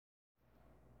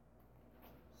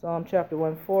Psalm chapter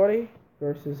 140,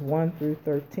 verses 1 through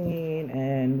 13,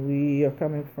 and we are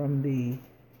coming from the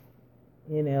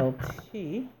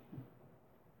NLT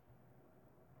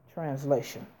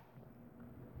translation,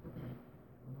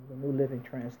 the New Living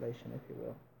Translation, if you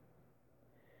will.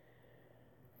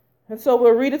 And so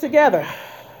we'll read it together.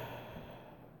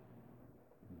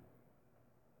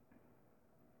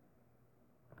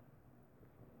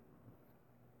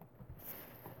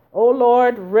 O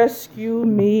Lord, rescue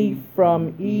me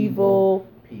from evil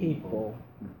people.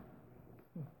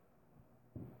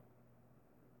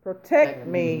 Protect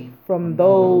me from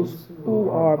those who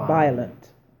are violent,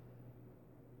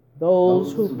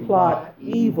 those who plot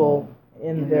evil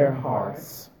in their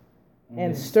hearts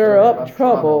and stir up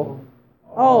trouble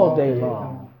all day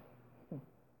long.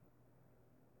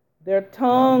 Their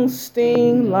tongues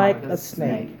sting like a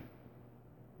snake.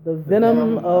 The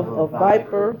venom of a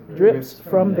viper drips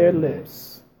from their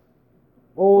lips.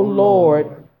 O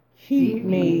Lord, keep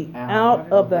me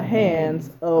out of the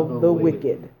hands of the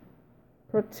wicked.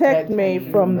 Protect me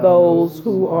from those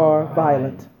who are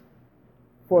violent,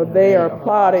 for they are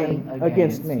plotting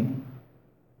against me.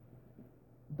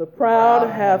 The proud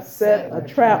have set a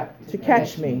trap to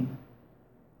catch me.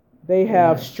 They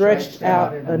have stretched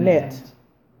out a net.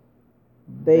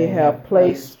 They have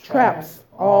placed traps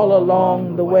all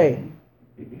along the way.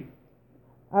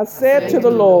 I said to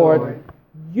the Lord,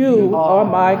 you are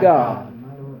my God.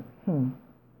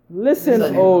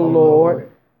 Listen, O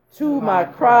Lord, to my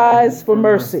cries for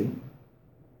mercy.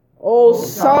 O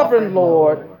sovereign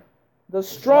Lord, the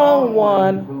strong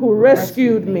one who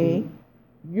rescued me,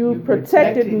 you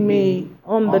protected me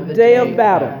on the day of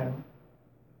battle.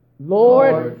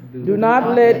 Lord, do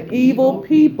not let evil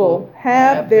people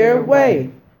have their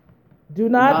way. Do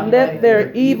not let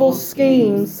their evil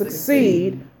schemes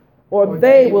succeed, or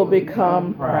they will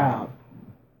become proud.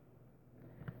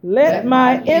 Let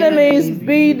my enemies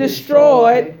be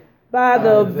destroyed by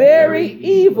the very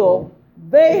evil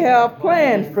they have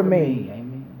planned for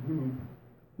me.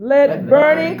 Let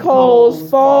burning coals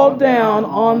fall down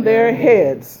on their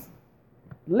heads.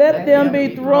 Let them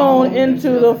be thrown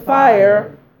into the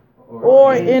fire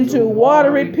or into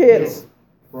watery pits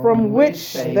from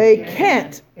which they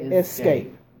can't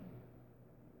escape.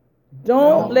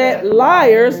 Don't let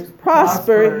liars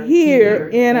prosper here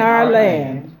in our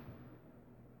land.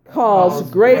 Cause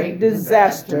great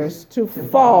disasters to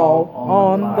fall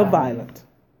on the violent.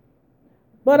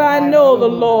 But I know the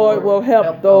Lord will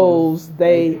help those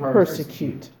they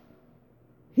persecute.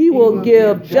 He will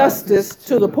give justice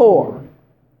to the poor.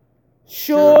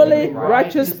 Surely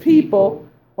righteous people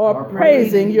are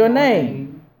praising your name.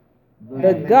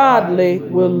 The godly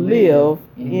will live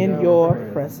in your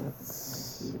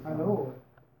presence.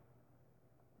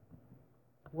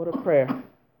 What a prayer.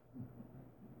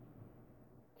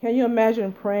 Can you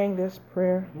imagine praying this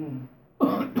prayer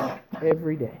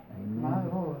every day?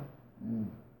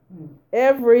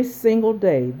 Every single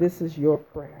day, this is your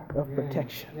prayer of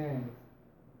protection.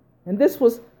 And this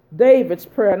was David's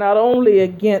prayer, not only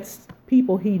against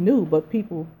people he knew, but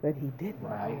people that he didn't.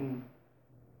 Right.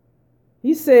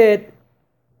 He said,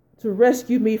 to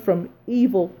rescue me from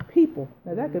evil people.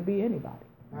 Now, that could be anybody.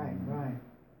 Right.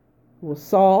 It was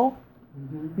Saul.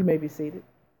 You may be seated.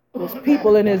 It was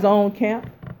people in his own camp.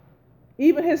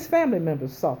 Even his family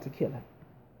members sought to kill him.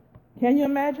 Can you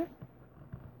imagine?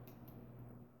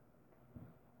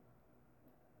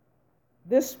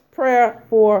 This prayer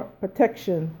for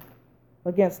protection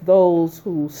against those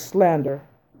who slander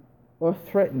or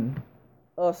threaten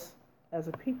us as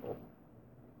a people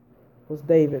was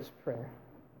David's prayer.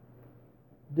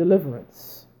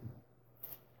 Deliverance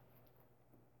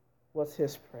was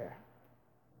his prayer.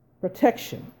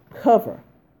 Protection, cover.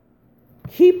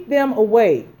 Keep them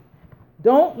away.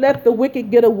 Don't let the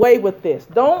wicked get away with this.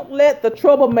 Don't let the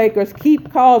troublemakers keep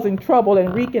causing trouble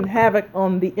and wreaking havoc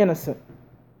on the innocent.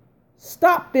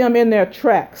 Stop them in their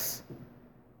tracks.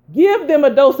 Give them a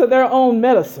dose of their own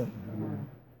medicine.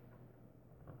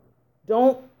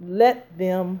 Don't let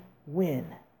them win.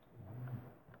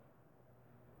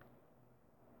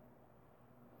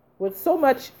 With so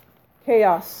much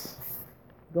chaos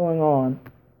going on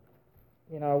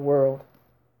in our world,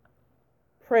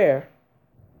 prayer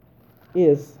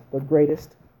is the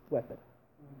greatest weapon.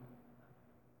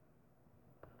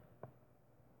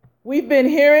 We've been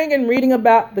hearing and reading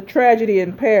about the tragedy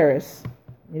in Paris.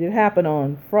 It happened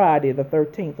on Friday, the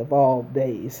 13th of all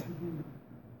days.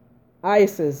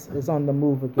 ISIS is on the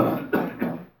move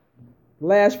again.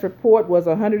 Last report was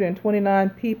 129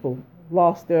 people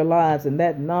lost their lives, and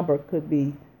that number could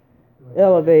be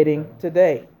elevating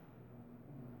today.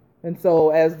 And so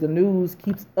as the news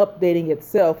keeps updating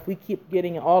itself, we keep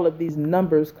getting all of these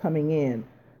numbers coming in.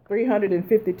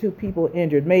 352 people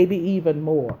injured, maybe even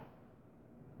more.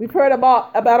 We've heard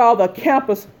about all the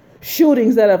campus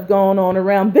shootings that have gone on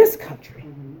around this country.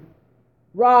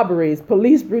 Robberies,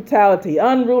 police brutality,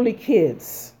 unruly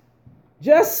kids.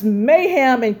 Just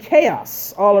mayhem and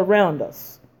chaos all around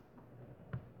us.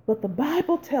 But the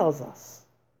Bible tells us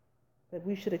that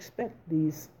we should expect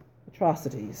these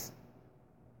atrocities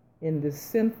in this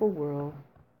sinful world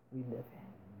we live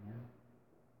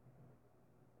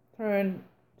in.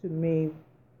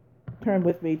 Turn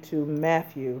with me to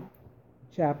Matthew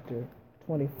chapter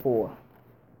 24,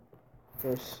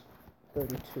 verse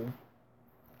 32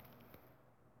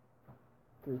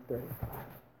 through 35.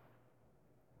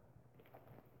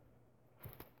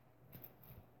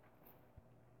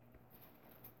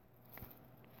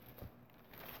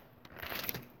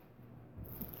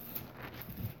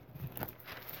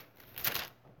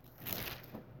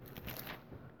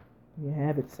 You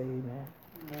have it, say amen.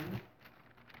 Amen.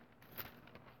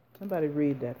 Somebody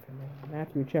read that for me.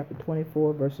 Matthew chapter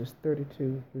 24, verses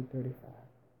 32 through 35.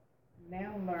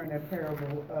 Now learn a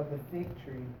parable of the fig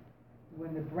tree.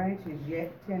 When the branch is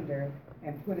yet tender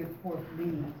and putteth forth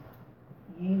leaves,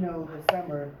 ye know the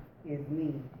summer is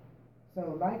near.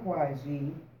 So likewise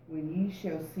ye, when ye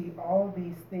shall see all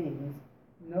these things,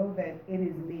 know that it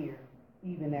is near,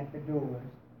 even at the doors.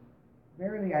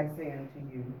 Verily I say unto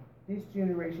you, this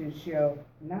generation shall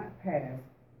not pass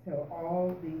till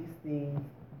all these things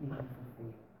be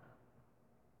fulfilled.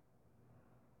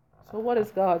 So what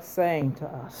is God saying to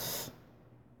us?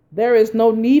 There is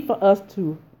no need for us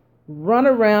to run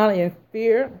around in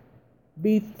fear,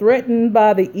 be threatened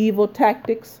by the evil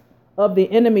tactics of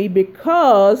the enemy,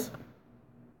 because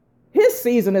his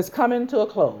season is coming to a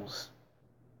close.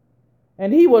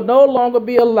 And he will no longer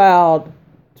be allowed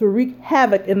to wreak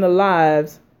havoc in the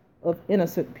lives of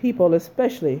innocent people,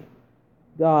 especially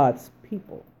God's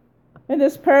people. And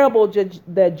this parable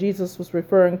that Jesus was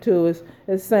referring to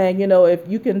is saying, if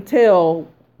you can tell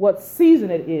what season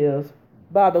it is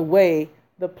by the way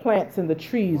the plants and the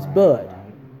trees bud.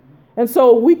 And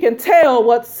so we can tell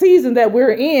what season that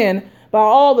we're in by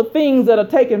all the things that are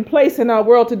taking place in our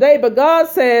world today. But God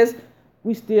says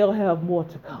we still have more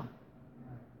to come.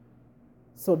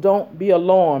 So don't be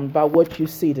alarmed by what you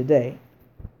see today.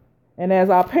 And as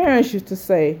our parents used to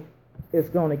say, it's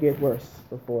going to get worse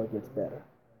before it gets better.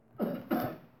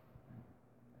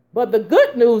 But the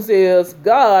good news is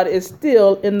God is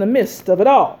still in the midst of it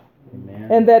all. Amen.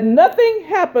 And that nothing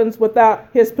happens without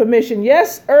his permission.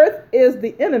 Yes, earth is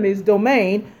the enemy's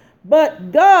domain,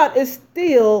 but God is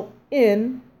still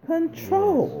in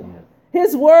control. Yes, yes.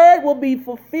 His word will be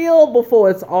fulfilled before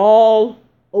it's all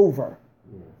over.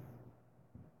 Yes.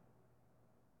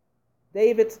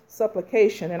 David's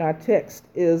supplication in our text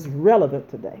is relevant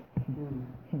today.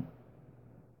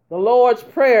 The Lord's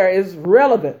Prayer is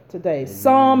relevant today. Amen.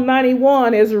 Psalm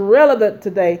 91 is relevant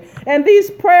today. And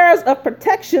these prayers of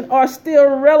protection are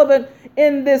still relevant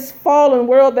in this fallen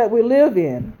world that we live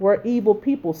in, where evil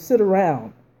people sit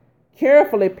around,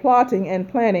 carefully plotting and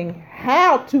planning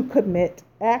how to commit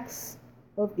acts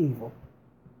of evil,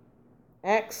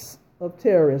 acts of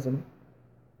terrorism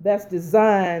that's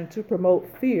designed to promote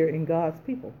fear in God's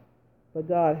people. But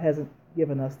God hasn't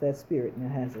given us that spirit, now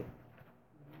has he?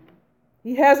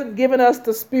 He hasn't given us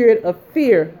the spirit of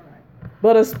fear,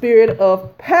 but a spirit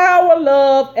of power,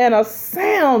 love, and a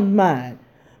sound mind.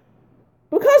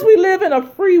 Because we live in a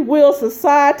free will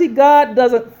society, God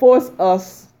doesn't force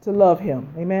us to love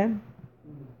him. Amen?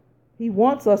 He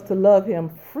wants us to love him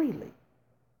freely,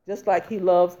 just like he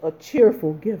loves a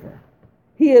cheerful giver.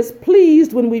 He is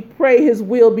pleased when we pray his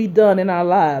will be done in our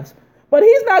lives. But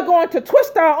he's not going to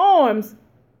twist our arms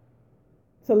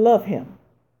to love him.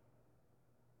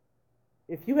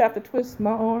 If you have to twist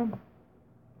my arm,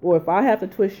 or if I have to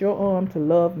twist your arm to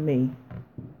love me,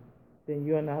 then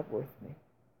you're not worth me.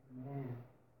 Amen.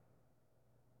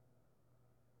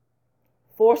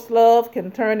 Forced love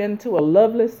can turn into a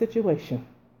loveless situation.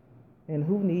 And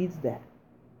who needs that?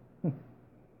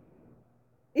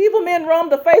 Evil men roam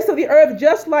the face of the earth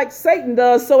just like Satan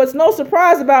does, so it's no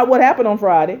surprise about what happened on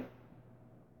Friday.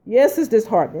 Yes, it's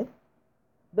disheartening.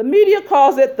 The media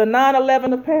calls it the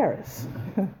 9/11 of Paris.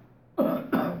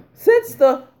 Since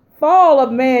the fall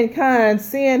of mankind,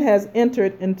 sin has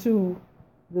entered into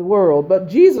the world, but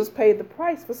Jesus paid the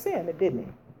price for sin, didn't he?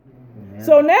 Amen.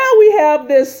 So now we have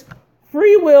this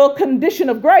free will condition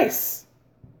of grace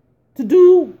to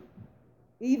do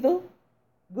either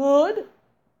good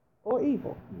or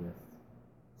evil. Yes.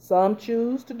 Some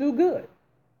choose to do good,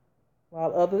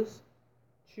 while others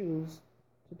choose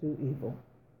to do evil.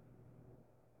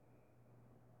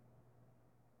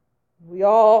 We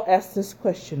all ask this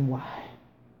question, why?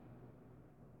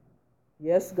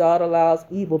 Yes, God allows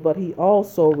evil, but he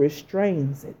also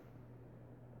restrains it.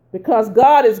 Because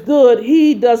God is good,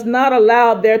 he does not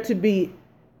allow there to be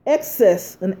an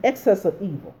excess of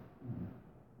evil.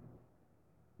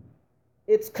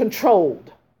 It's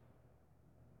controlled.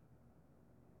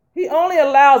 He only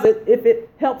allows it if it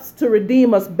helps to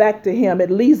redeem us back to him.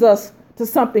 It leads us to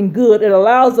something good. It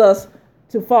allows us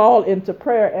to fall into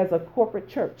prayer as a corporate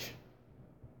church.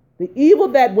 The evil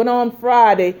that went on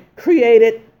Friday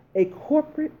created a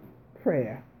corporate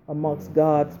prayer amongst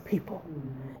God's people.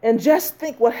 And just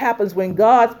think what happens when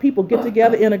God's people get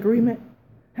together in agreement,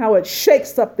 how it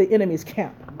shakes up the enemy's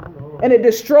camp. And it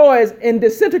destroys and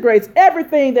disintegrates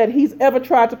everything that he's ever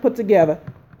tried to put together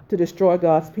to destroy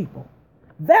God's people.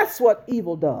 That's what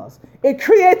evil does. It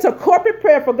creates a corporate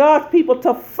prayer for God's people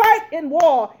to fight in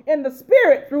war in the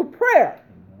spirit through prayer,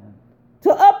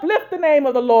 to uplift the name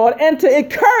of the Lord and to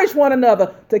encourage one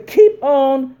another to keep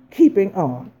on keeping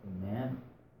on. Amen.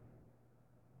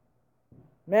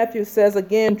 Matthew says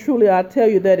again, truly I tell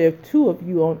you that if two of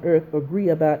you on earth agree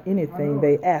about anything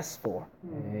they ask for,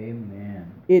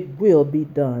 amen, it will be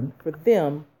done for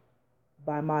them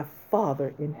by my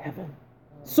Father in heaven.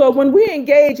 So when we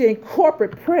engage in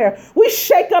corporate prayer, we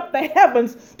shake up the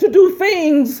heavens to do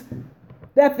things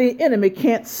that the enemy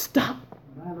can't stop.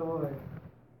 My Lord.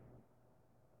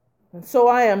 And so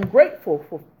I am grateful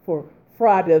for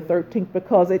Friday the 13th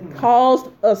because it caused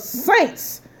us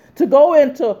saints to go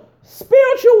into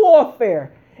spiritual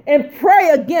warfare and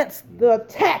pray against the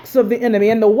attacks of the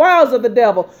enemy and the wiles of the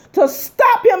devil, to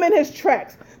stop him in his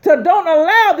tracks, to don't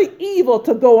allow the evil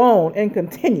to go on and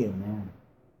continue.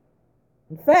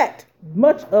 In fact,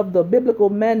 much of the biblical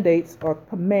mandates are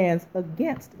commands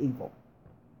against evil.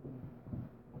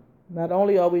 Not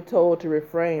only are we told to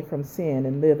refrain from sin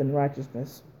and live in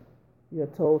righteousness, we are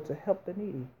told to help the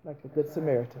needy, like the Good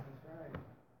Samaritan.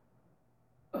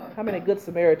 How many Good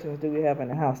Samaritans do we have in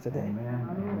the house today?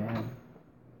 Amen.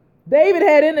 David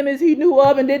had enemies he knew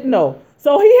of and didn't know.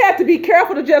 So he had to be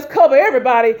careful to just cover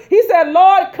everybody. He said,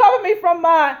 Lord, cover me from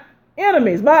my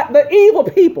enemies, the evil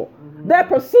people that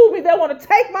pursue me, that want to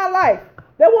take my life,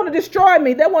 that want to destroy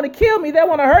me, that want to kill me, that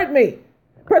want to hurt me.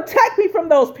 Protect me from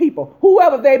those people,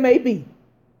 whoever they may be.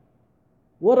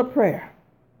 What a prayer.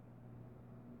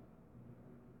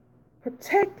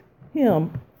 Protect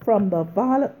him from the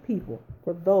violent people,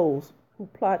 for those who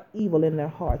plot evil in their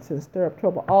hearts and stir up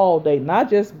trouble all day, not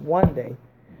just one day,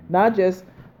 not just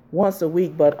once a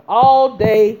week, but all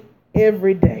day,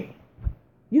 every day.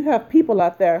 You have people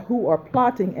out there who are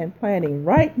plotting and planning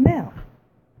right now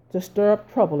to stir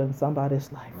up trouble in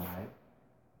somebody's life.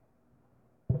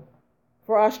 Right.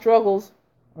 For our struggles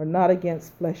are not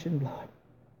against flesh and blood,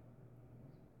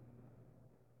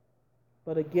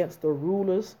 but against the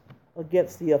rulers,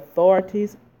 against the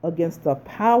authorities, against the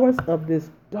powers of this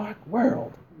dark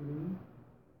world,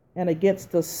 and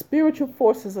against the spiritual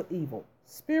forces of evil.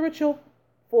 Spiritual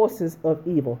forces of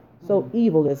evil. So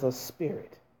evil is a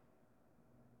spirit.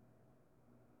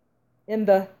 In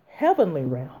the heavenly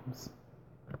realms,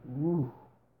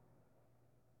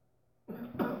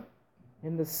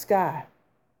 in the sky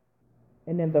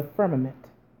and in the firmament,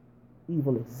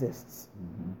 evil exists.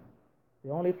 Mm-hmm.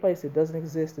 The only place it doesn't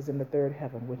exist is in the third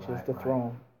heaven, which is the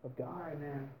throne of God.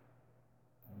 Amen.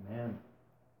 Amen.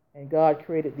 And God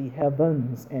created the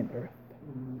heavens and earth.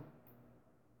 Mm-hmm.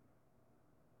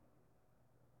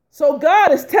 So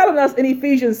God is telling us in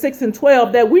Ephesians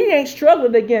 6:12 that we ain't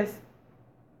struggling against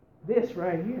this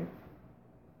right here.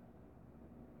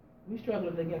 We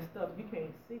struggling against stuff you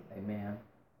can't see. Amen.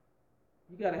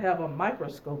 You got to have a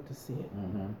microscope to see it.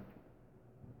 Mm-hmm.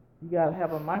 You got to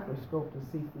have a microscope to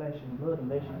see flesh and blood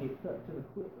unless you get cut to the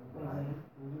quick.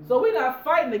 Mm-hmm. So we're not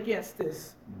fighting against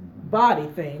this body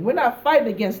thing. We're not fighting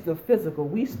against the physical.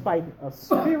 We're fighting a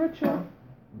spiritual,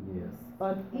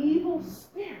 an evil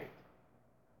spirit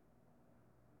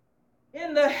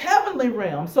in the heavenly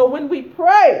realm. So when we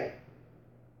pray,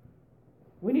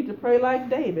 we need to pray like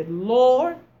David.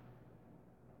 Lord,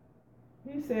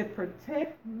 he said,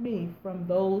 protect me from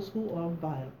those who are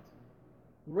violent.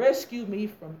 Rescue me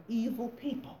from evil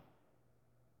people.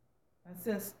 And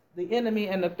since the enemy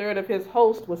and the third of his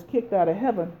host was kicked out of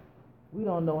heaven, we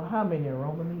don't know how many are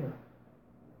roaming the earth.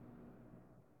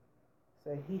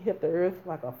 So he hit the earth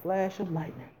like a flash of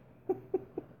lightning.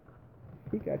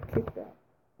 He got kicked out.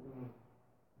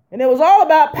 And it was all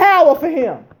about power for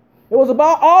him. It was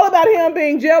all about him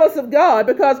being jealous of God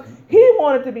because he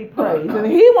wanted to be praised and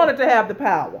he wanted to have the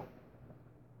power.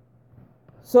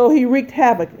 So he wreaked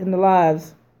havoc in the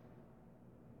lives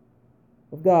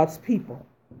of God's people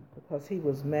because he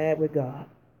was mad with God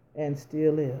and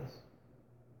still is.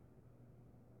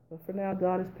 But for now,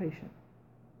 God is patient.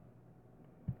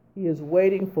 He is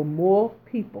waiting for more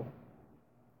people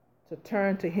to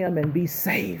turn to him and be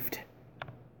saved.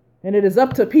 And it is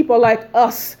up to people like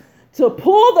us to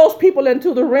pull those people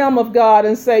into the realm of God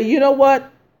and say, you know what?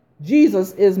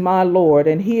 Jesus is my Lord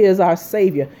and he is our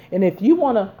Savior. And if you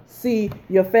want to see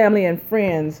your family and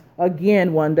friends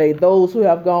again one day, those who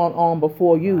have gone on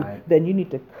before you, then you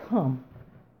need to come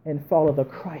and follow the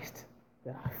Christ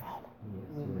that I follow.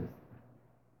 Yes.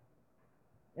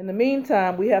 In the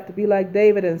meantime, we have to be like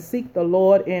David and seek the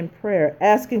Lord in prayer,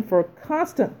 asking for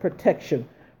constant protection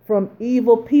from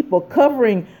evil people,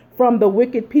 covering from the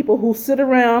wicked people who sit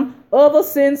around other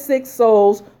sin-sick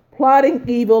souls, plotting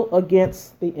evil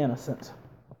against the innocent.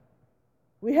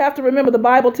 We have to remember the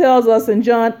Bible tells us in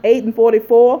John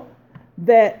 8:44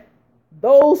 that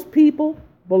those people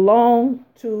belong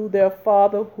to their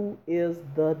father who is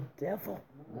the devil.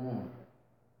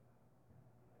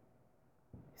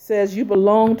 It says you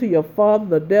belong to your father,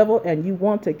 the devil, and you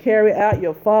want to carry out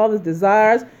your father's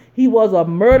desires. He was a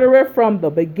murderer from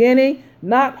the beginning,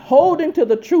 not holding to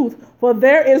the truth, for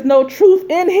there is no truth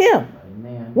in him.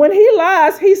 Amen. When he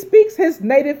lies, he speaks his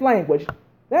native language.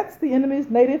 That's the enemy's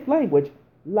native language.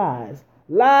 Lies.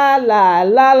 Lie, lie,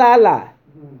 lie, lie, lie.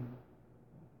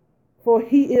 For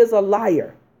he is a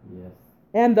liar. Yes.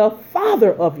 And the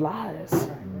father of lies.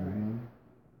 Mm-hmm.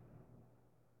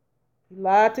 He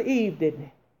lied to Eve, didn't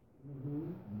he?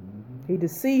 Mm-hmm. He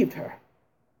deceived her.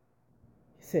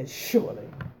 He said, surely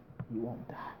you won't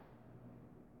die.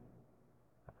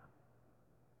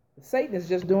 Satan is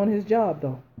just doing his job,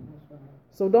 though.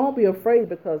 So don't be afraid,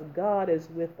 because God is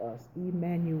with us.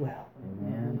 Emmanuel.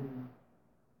 Amen.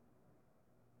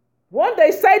 One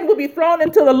day Satan will be thrown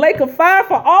into the lake of fire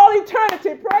for all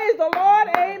eternity. Praise the Lord.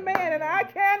 Amen. And I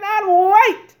cannot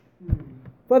wait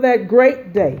for that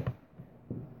great day.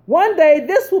 One day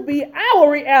this will be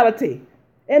our reality.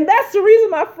 And that's the reason,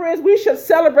 my friends, we should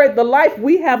celebrate the life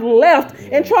we have left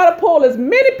and try to pull as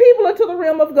many people into the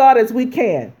realm of God as we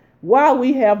can while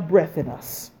we have breath in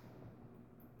us.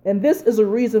 And this is a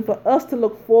reason for us to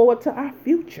look forward to our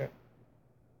future.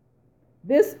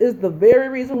 This is the very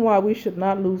reason why we should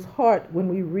not lose heart when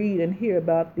we read and hear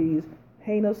about these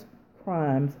heinous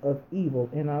crimes of evil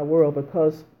in our world,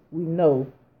 because we know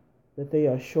that they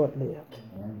are short-lived.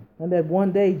 Amen. And that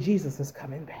one day Jesus is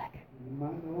coming back.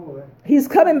 He's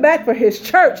coming back for his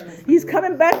church. He's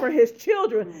coming back for his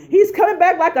children. He's coming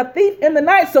back like a thief in the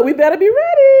night, so we better be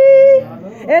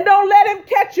ready. And don't let him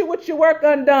catch you with your work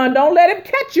undone. Don't let him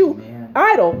catch you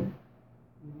idle,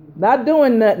 not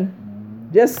doing nothing,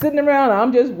 just sitting around.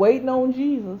 I'm just waiting on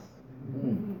Jesus.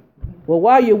 Well,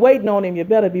 while you're waiting on him, you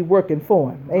better be working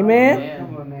for him.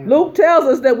 Amen. Luke tells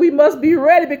us that we must be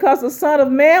ready, because the Son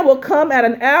of Man will come at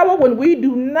an hour when we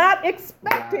do not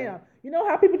expect him. You know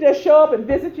how people just show up and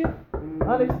visit you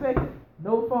unexpected?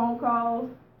 No phone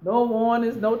calls, no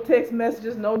warnings, no text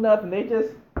messages, no nothing. They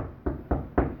just,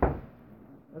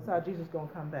 that's how Jesus going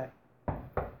to come back.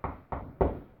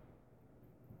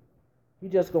 He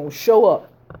just going to show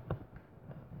up.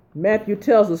 Matthew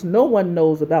tells us no one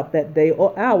knows about that day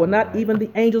or hour, not even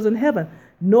the angels in heaven,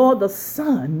 nor the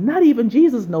Son. Not even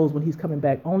Jesus knows when he's coming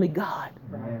back, only God.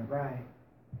 Right.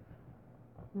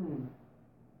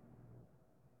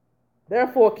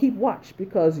 Therefore, keep watch,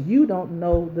 because you don't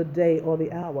know the day or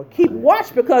the hour. Keep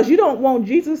watch, because you don't want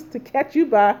Jesus to catch you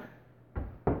by.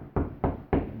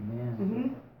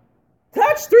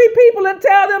 Touch 3 people and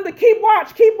tell them to keep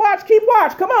watch, keep watch, keep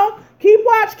watch. Come on. Keep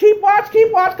watch, keep watch,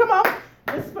 keep watch. Come on.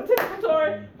 This is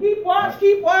participatory. Keep watch,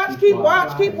 keep watch, keep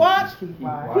watch, keep watch.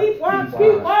 Keep watch,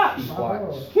 keep watch.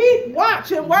 Keep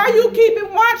watch. And while you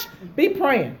keeping watch, be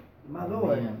praying. My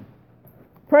Lord.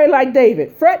 Pray like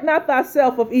David. Fret not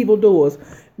thyself of evildoers,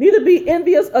 neither be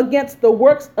envious against the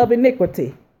works of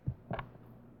iniquity. That's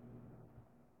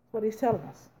what he's telling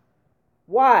us.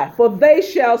 Why? For they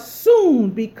shall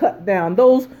soon be cut down.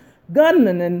 Those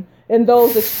gunmen and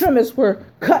those extremists were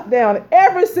cut down.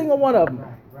 Every single one of them.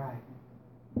 Right.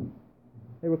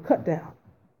 They were cut down.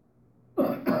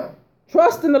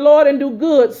 Trust in the Lord and do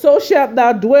good, so shalt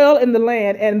thou dwell in the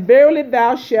land, and verily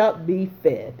thou shalt be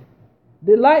fed.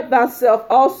 Delight thyself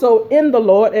also in the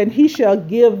Lord, and he shall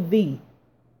give thee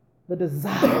the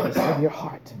desires of your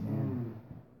heart.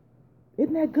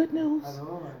 Isn't that good news?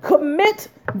 Commit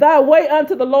thy way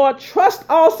unto the Lord. Trust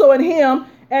also in him,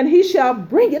 and he shall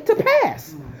bring it to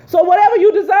pass. So whatever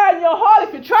you desire in your heart,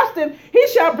 if you trust him, he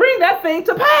shall bring that thing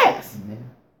to pass.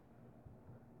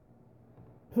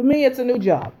 For me, it's a new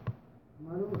job.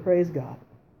 Praise God.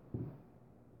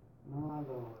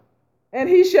 And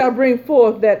he shall bring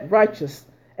forth that righteous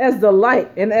as the light,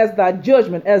 and as thy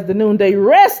judgment as the noonday.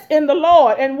 Rest in the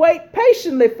Lord, and wait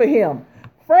patiently for him.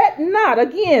 Fret not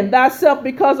again thyself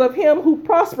because of him who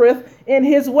prospereth in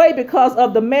his way, because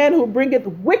of the man who bringeth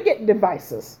wicked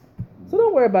devices. So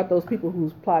don't worry about those people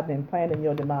who's plotting and planning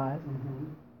your demise.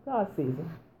 God sees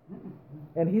them.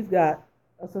 And he's got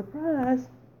a surprise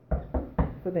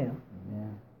for them.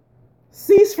 Amen.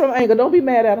 Cease from anger. Don't be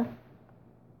mad at them.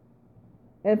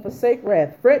 And forsake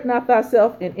wrath. Fret not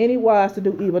thyself in any wise to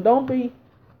do evil. Don't be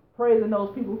praising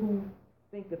those people who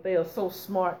think that they are so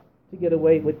smart to get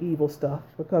away with evil stuff,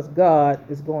 because God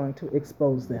is going to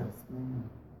expose them.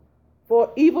 For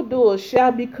evildoers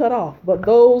shall be cut off, but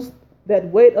those that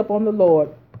wait upon the Lord,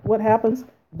 what happens?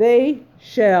 They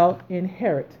shall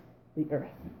inherit the earth.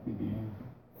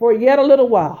 For yet a little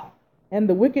while, and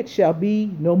the wicked shall be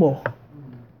no more.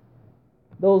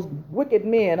 Those wicked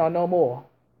men are no more.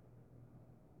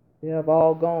 They have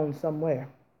all gone somewhere.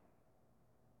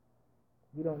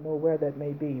 We don't know where that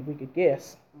may be. We could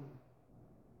guess.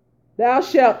 Thou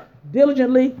shalt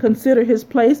diligently consider his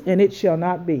place, and it shall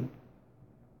not be.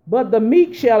 But the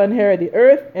meek shall inherit the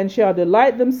earth, and shall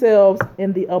delight themselves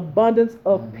in the abundance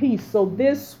of peace. So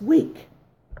this week,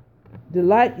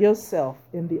 delight yourself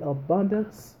in the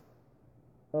abundance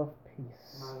of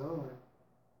peace. My Lord.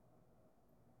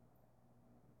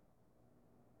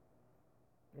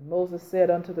 And Moses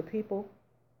said unto the people,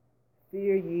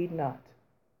 fear ye not.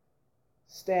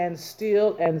 Stand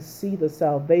still and see the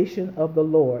salvation of the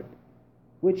Lord,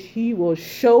 which he will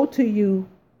show to you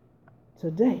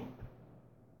today.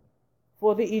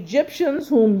 For the Egyptians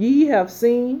whom ye have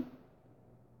seen,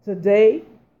 today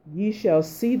ye shall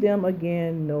see them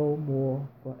again no more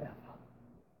forever.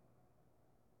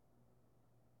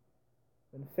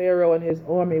 When Pharaoh and his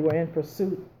army were in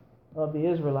pursuit of the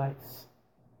Israelites,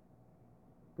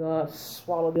 God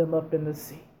swallowed them up in the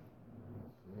sea.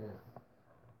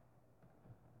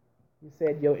 He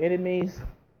said, your enemies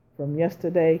from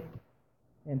yesterday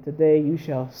and today you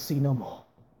shall see no more.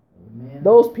 Amen.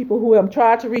 Those people who have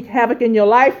tried to wreak havoc in your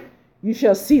life, you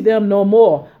shall see them no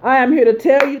more. I am here to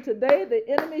tell you today, the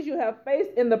enemies you have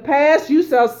faced in the past, you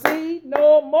shall see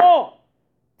no more.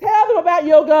 Tell them about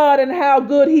your God and how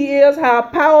good he is, how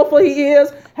powerful he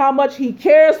is, how much he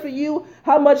cares for you,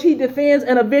 how much he defends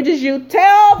and avenges you.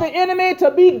 Tell the enemy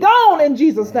to be gone in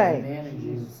Jesus' name. Amen. In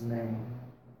Jesus' name.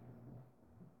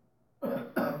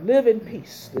 Live in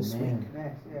peace this Amen.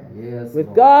 week. Yes, with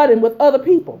Lord. God and with other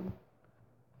people.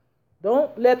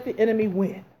 Don't let the enemy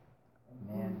win.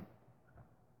 Amen.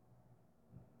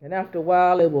 And after a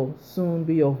while, it will soon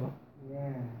be over.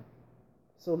 Yeah.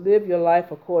 So live your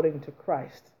life according to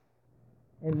Christ.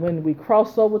 And when we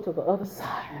cross over to the other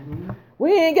side,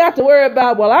 we ain't got to worry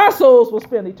about, well, our souls will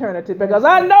spend eternity, because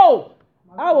I know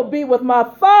I will be with my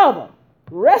Father,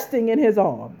 resting in his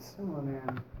arms. Come on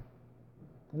now.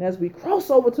 And as we cross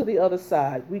over to the other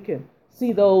side, we can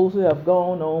see those who have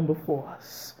gone on before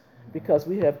us, because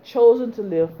we have chosen to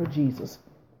live for Jesus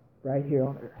right here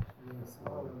on earth. Yes,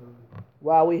 Lord.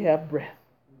 While we have breath,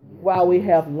 while we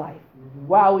have life,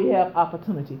 while we have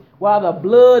opportunity, while the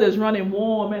blood is running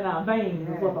warm in our veins,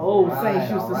 is what the old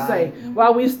saints used to say,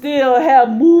 while we still have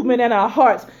movement in our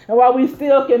hearts, and while we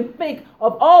still can think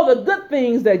of all the good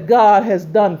things that God has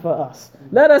done for us.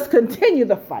 Let us continue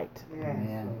the fight.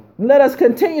 Yes. Let us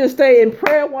continue to stay in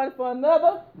prayer one for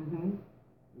another,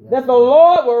 that the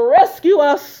Lord will rescue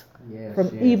us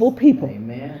from evil people,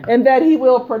 Amen. and that he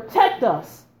will protect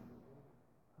us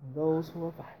from those who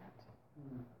are violent.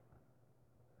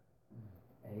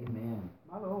 Amen.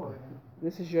 My Lord.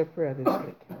 This is your prayer this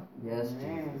week. Yes,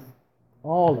 Jesus.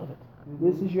 All of it.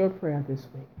 This is your prayer this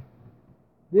week.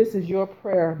 This is your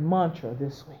prayer mantra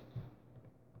this week.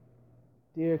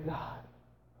 Dear God,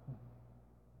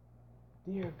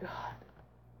 dear God,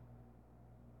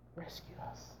 rescue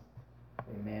us.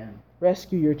 Amen.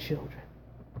 Rescue your children.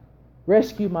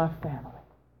 Rescue my family.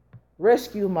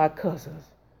 Rescue my cousins.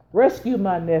 Rescue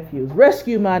my nephews.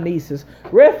 Rescue my nieces.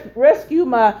 Rescue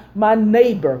my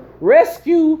neighbor.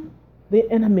 Rescue the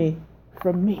enemy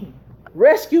from me.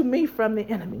 Rescue me from the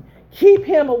enemy. Keep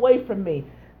him away from me.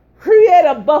 Create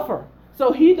a buffer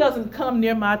so he doesn't come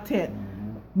near my tent.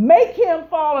 Make him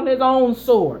fall on his own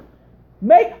sword.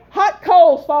 Make hot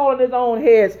coals fall on his own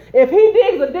heads. If he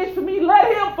digs a ditch for me, let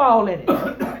him fall in it.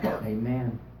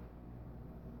 Amen.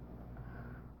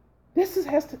 This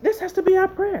has to be our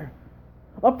prayer.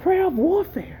 A prayer of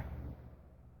warfare.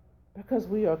 Because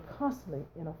we are constantly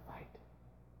in a fight.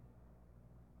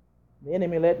 The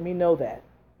enemy let me know that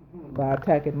by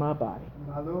attacking my body.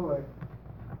 My Lord.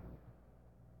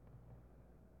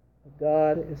 But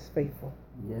God is faithful.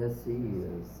 Yes, he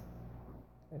is.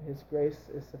 And his grace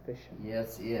is sufficient.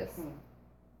 Yes, yes.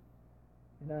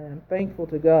 And I am thankful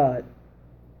to God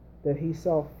that He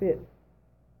saw fit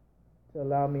to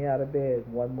allow me out of bed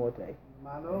one more day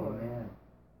My Lord. Amen.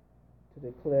 to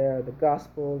declare the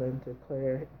gospel and to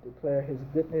declare His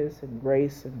goodness and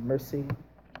grace and mercy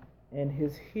and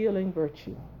His healing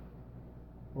virtue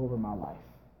over my life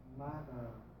My God.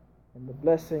 and the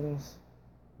blessings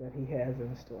that He has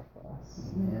in store for us.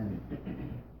 Amen.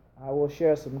 I will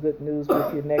share some good news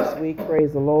with you next week.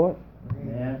 Praise the Lord.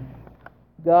 Amen.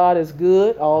 God is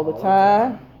good all the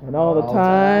time, and all the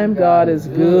time God is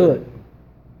good.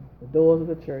 The doors of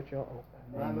the church are open.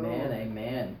 Amen.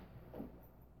 Amen.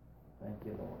 Thank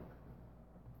you, Lord.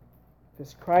 If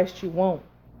it's Christ you want,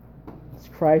 it's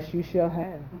Christ you shall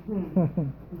have.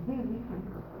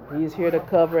 He is here to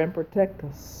cover and protect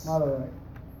us. My Lord.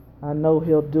 I know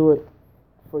He'll do it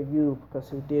for you because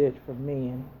He did it for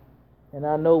me. And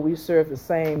I know we serve the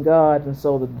same God, and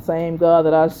so the same God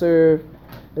that I serve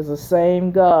is the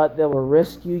same God that will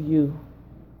rescue you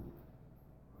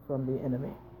from the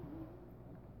enemy,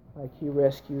 like He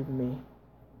rescued me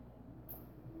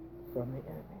from the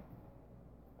enemy.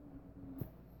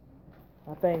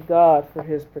 I thank God for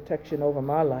His protection over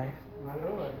my life. My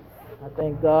Lord. I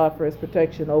thank God for His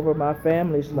protection over my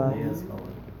family's life, Yes, Lord.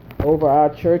 over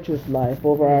our church's life,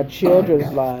 over our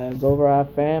children's lives, over our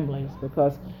families,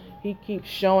 because He keeps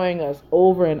showing us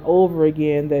over and over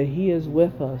again that He is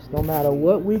with us no matter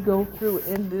what we go through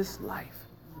in this life.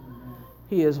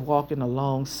 He is walking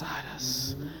alongside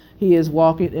us. He is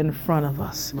walking in front of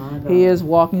us. He is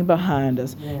walking behind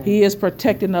us. He is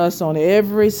protecting us on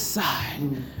every side,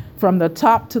 from the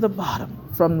top to the bottom,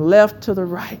 from left to the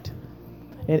right.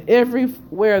 And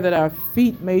everywhere that our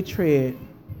feet may tread,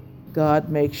 God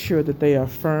makes sure that they are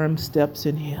firm steps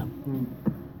in Him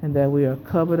and that we are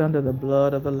covered under the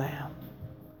blood of the Lamb.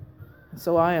 And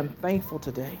so I am thankful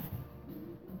today.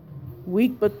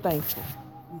 Weak but thankful.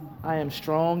 I am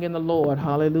strong in the Lord,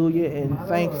 hallelujah, and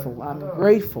thankful. I'm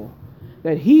grateful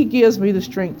that He gives me the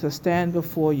strength to stand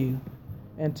before you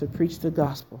and to preach the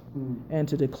gospel and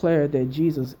to declare that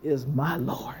Jesus is my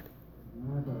Lord.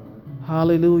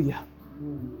 Hallelujah.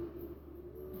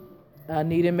 I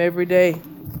need Him every day.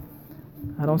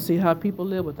 I don't see how people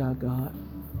live without God.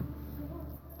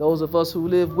 Those of us who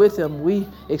live with Him, we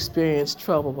experience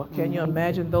trouble. But can you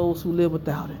imagine those who live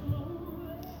without Him?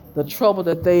 The trouble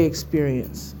that they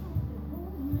experience.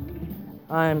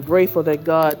 I am grateful that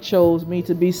God chose me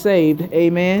to be saved.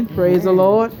 Amen. Praise the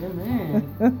Lord.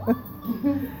 Amen.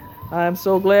 I am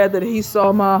so glad that He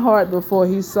saw my heart before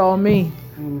He saw me.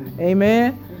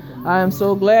 Amen. I am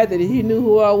so glad that He knew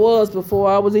who I was before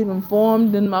I was even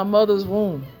formed in my mother's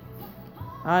womb.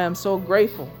 I am so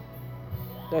grateful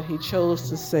that He chose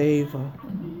to save a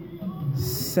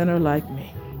sinner like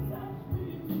me.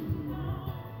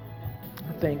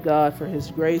 I thank God for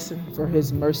His grace and for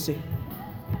His mercy.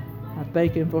 I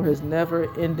thank Him for His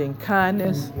never-ending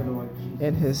kindness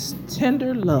and His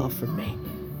tender love for me.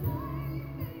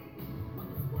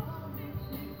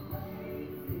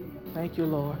 Thank you,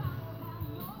 Lord.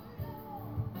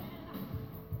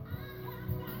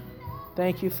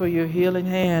 Thank you for your healing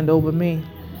hand over me,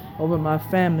 over my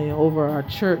family, over our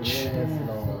church, Yes,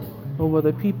 Lord. over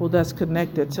the people that's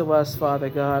connected to us, Father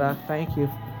God. I thank you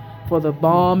for the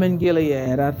balm in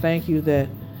Gilead. I thank you that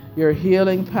your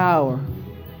healing power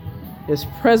is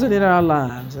present in our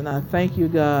lives. And I thank you,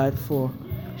 God, for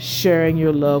sharing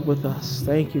your love with us.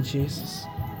 Thank you, Jesus.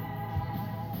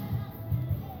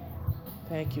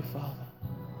 Thank you, Father.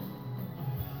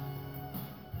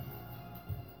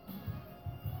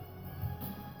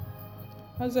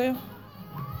 Isaiah,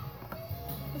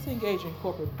 let's engage in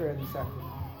corporate prayer this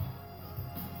afternoon.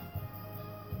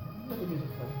 Let the music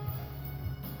play.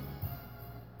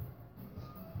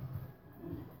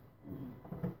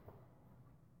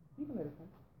 You can let it play.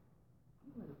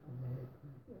 You can let it play.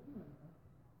 Yeah, you can let it play.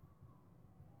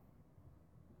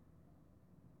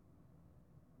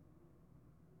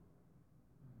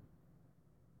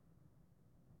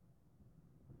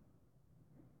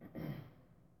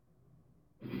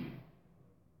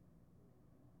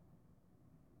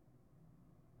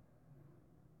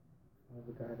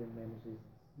 Father God, in the name of Jesus,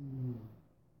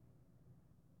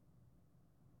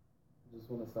 I just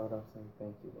want to start off saying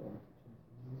thank you, Lord.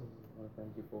 I want to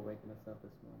thank you for waking us up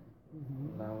this morning,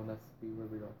 allowing us to be where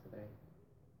we are today.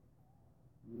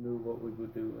 You knew what we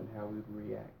would do and how we would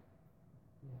react.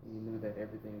 And you knew that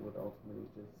everything would ultimately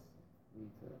just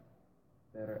lead to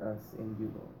better us in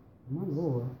you, Lord. My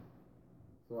Lord.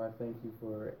 So I thank you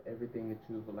for everything that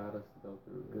you've allowed us to go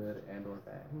through, good and or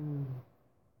bad.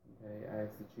 Okay, I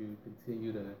ask that you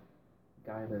continue to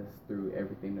guide us through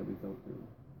everything that we go through.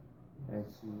 I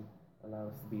ask you Allow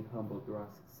us to be humble through our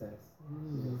success.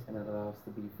 And allow us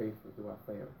to be faithful through our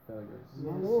failures.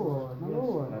 My Lord, my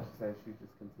Lord. And I just ask you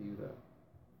just continue to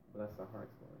bless our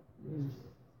hearts, Lord. And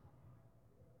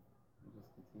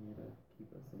just continue to keep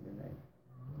us in your name.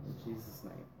 In Jesus'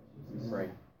 name, we pray.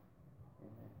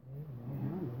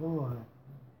 Amen. Lord.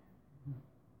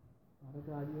 Father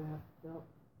God, you have felt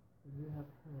and you have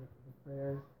heard the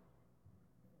prayers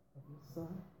of your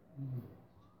Son,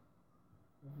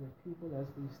 of your people as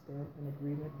we stand in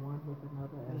agreement one with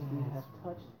another, as we have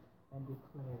touched and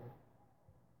declared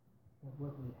that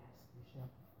what we ask you shall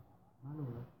perform. My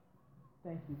Lord.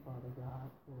 Thank you, Father God,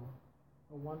 for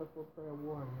a wonderful prayer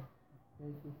warrior.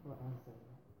 Thank you for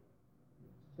Isaiah.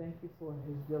 Thank you for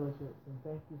his diligence, and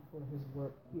thank you for his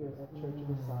work here at Church of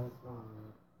the Solid Rock.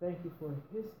 Thank you for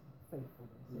his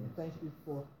faithfulness, and thank you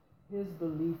for his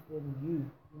belief in you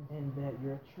and that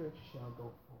your church shall go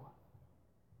forth.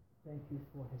 Thank you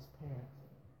for his parents,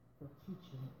 for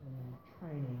teaching and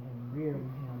training and rearing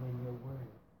him in your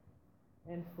word.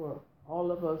 And for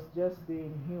all of us just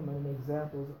being human and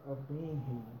examples of being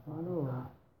human, Father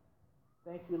God.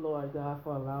 Thank you, Lord God,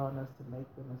 for allowing us to make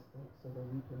the mistakes so that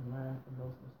we can learn from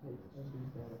those mistakes and be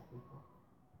better people.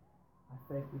 I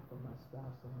thank you for my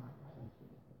spouse and my wife.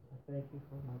 I thank you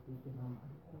for my deacon on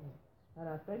my head. And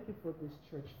I thank you for this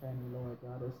church family, Lord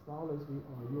God. As small as we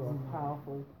are, you are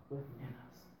powerful within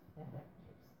us. And that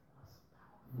makes us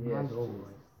powerful. Yes,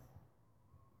 Lord.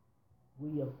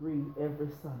 We agree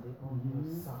every Sunday on your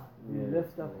Son. We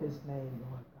lift up his name,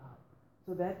 Lord God.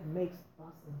 So that makes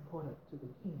us important to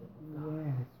the kingdom of God.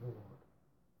 Yes, Lord.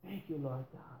 Thank you, Lord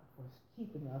God, for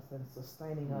keeping us and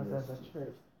sustaining us as a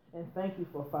church. And thank you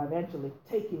for financially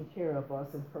taking care of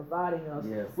us and providing us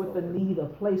with the need, a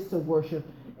place to worship,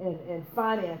 and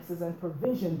finances and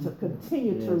provision to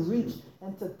continue to reach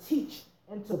and to teach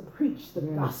and to preach the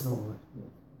gospel.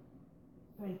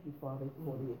 Thank you, Father,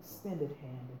 for the extended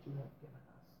hand that you have given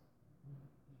us.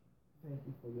 Thank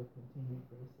you for your continued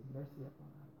grace and mercy upon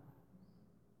our lives.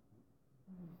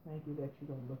 Thank you that you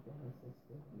don't look at us as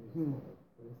failures,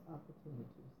 but as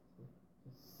opportunities to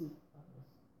seek others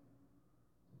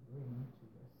to bring to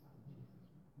your Son,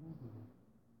 Jesus.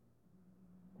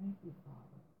 Thank you,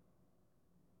 Father.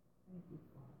 Thank you,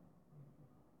 Father.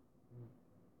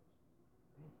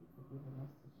 Thank you for giving us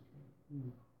the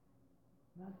strength.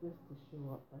 Not just to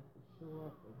show up, but to show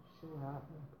up and show out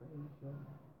and praise your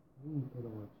name.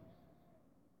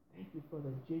 Thank you for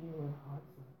the genuine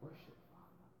hearts of worship,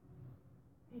 Father.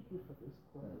 Thank you for this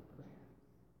corporate prayer.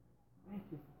 Thank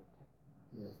you for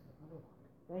protecting us.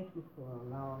 Thank you for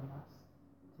allowing us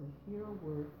to hear a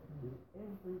word from you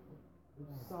every week,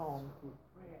 through song, through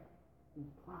prayer, through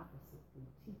prophecy, through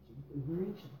teaching, through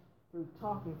preaching, through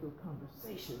talking, through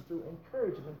conversation, through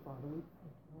encouragement, Father. We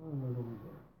thank you.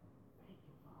 Hallelujah. Thank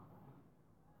you, Father,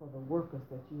 for the workers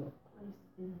that you have placed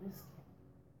in this camp.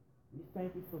 We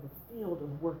thank you for the field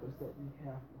of workers that we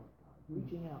have, Lord God,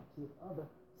 reaching out to other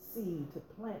seed to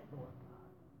plant, Lord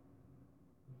God.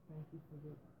 We thank you for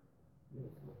your word.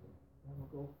 Yes, Lord. That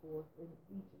will go forth in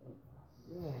each of us.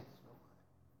 Yes, Lord.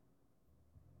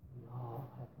 We all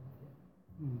have been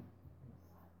given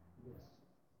insight. Yes.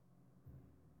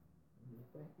 And we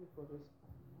thank you for this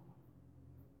platform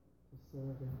to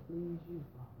serve and please you,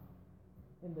 Father,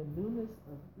 in the newness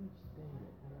of each day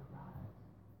that we arise.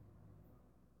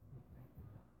 We thank you,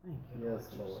 God. Thank you. Yes,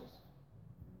 Lord.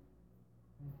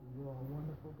 Thank you. You are a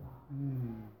wonderful God.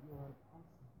 You are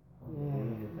awesome.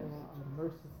 Hallelujah. You are a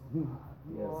merciful God.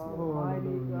 You Yes, are Lord. a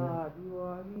mighty God. You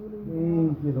are a healing God.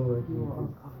 Thank you, Lord. You are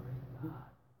a covering God.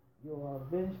 You are a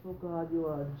vengeful God. You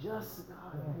are a just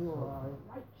God. You are a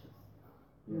righteous God.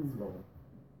 Yes, Lord.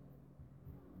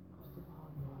 Most of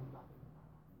all, you are a loving God.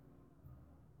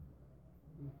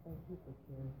 We thank you for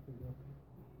caring for your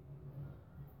people.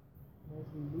 And as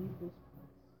we leave this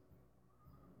place,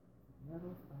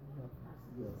 never from your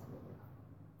presence. Yes, Lord.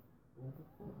 Go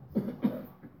before us.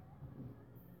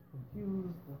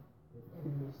 Confuse the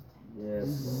enemy's tactics.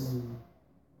 Yes.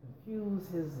 Confuse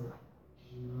his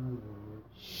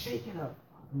language. Shake it up,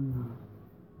 Father.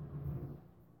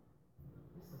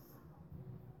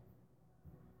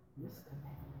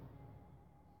 Disconnect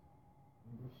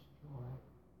and destroy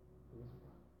his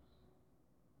works.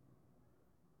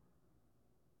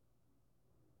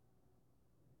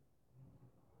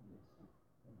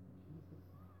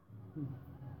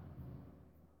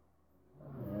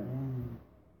 Amen.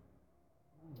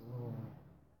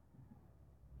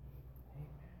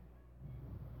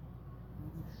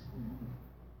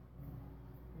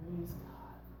 Praise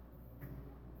God.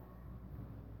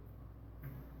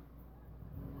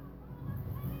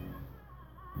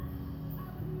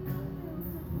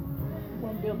 We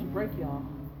won't be able to break y'all.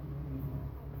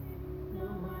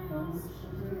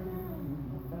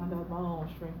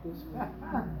 strength this week.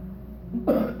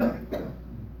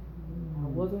 I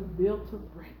wasn't built to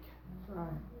break. That's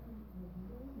right.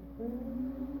 We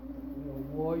are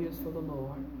warriors for the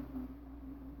Lord. And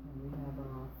we have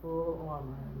our full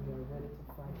armor and we are ready to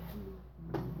fight.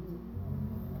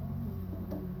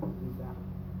 We battle.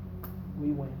 We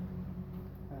win.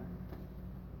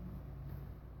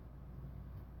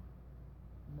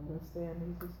 Let us stand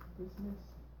these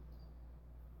dismissed.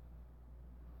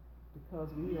 Because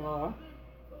we are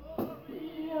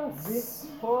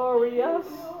victorious.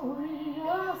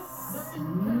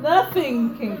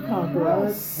 Nothing can conquer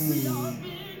us.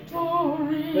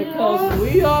 Because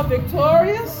we are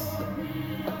victorious.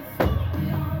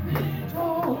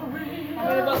 How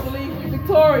many of us believe we're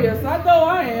victorious? I know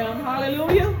I am.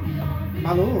 Hallelujah.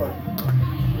 My Lord.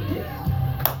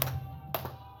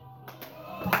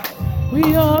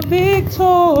 We are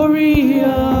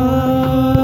victorious.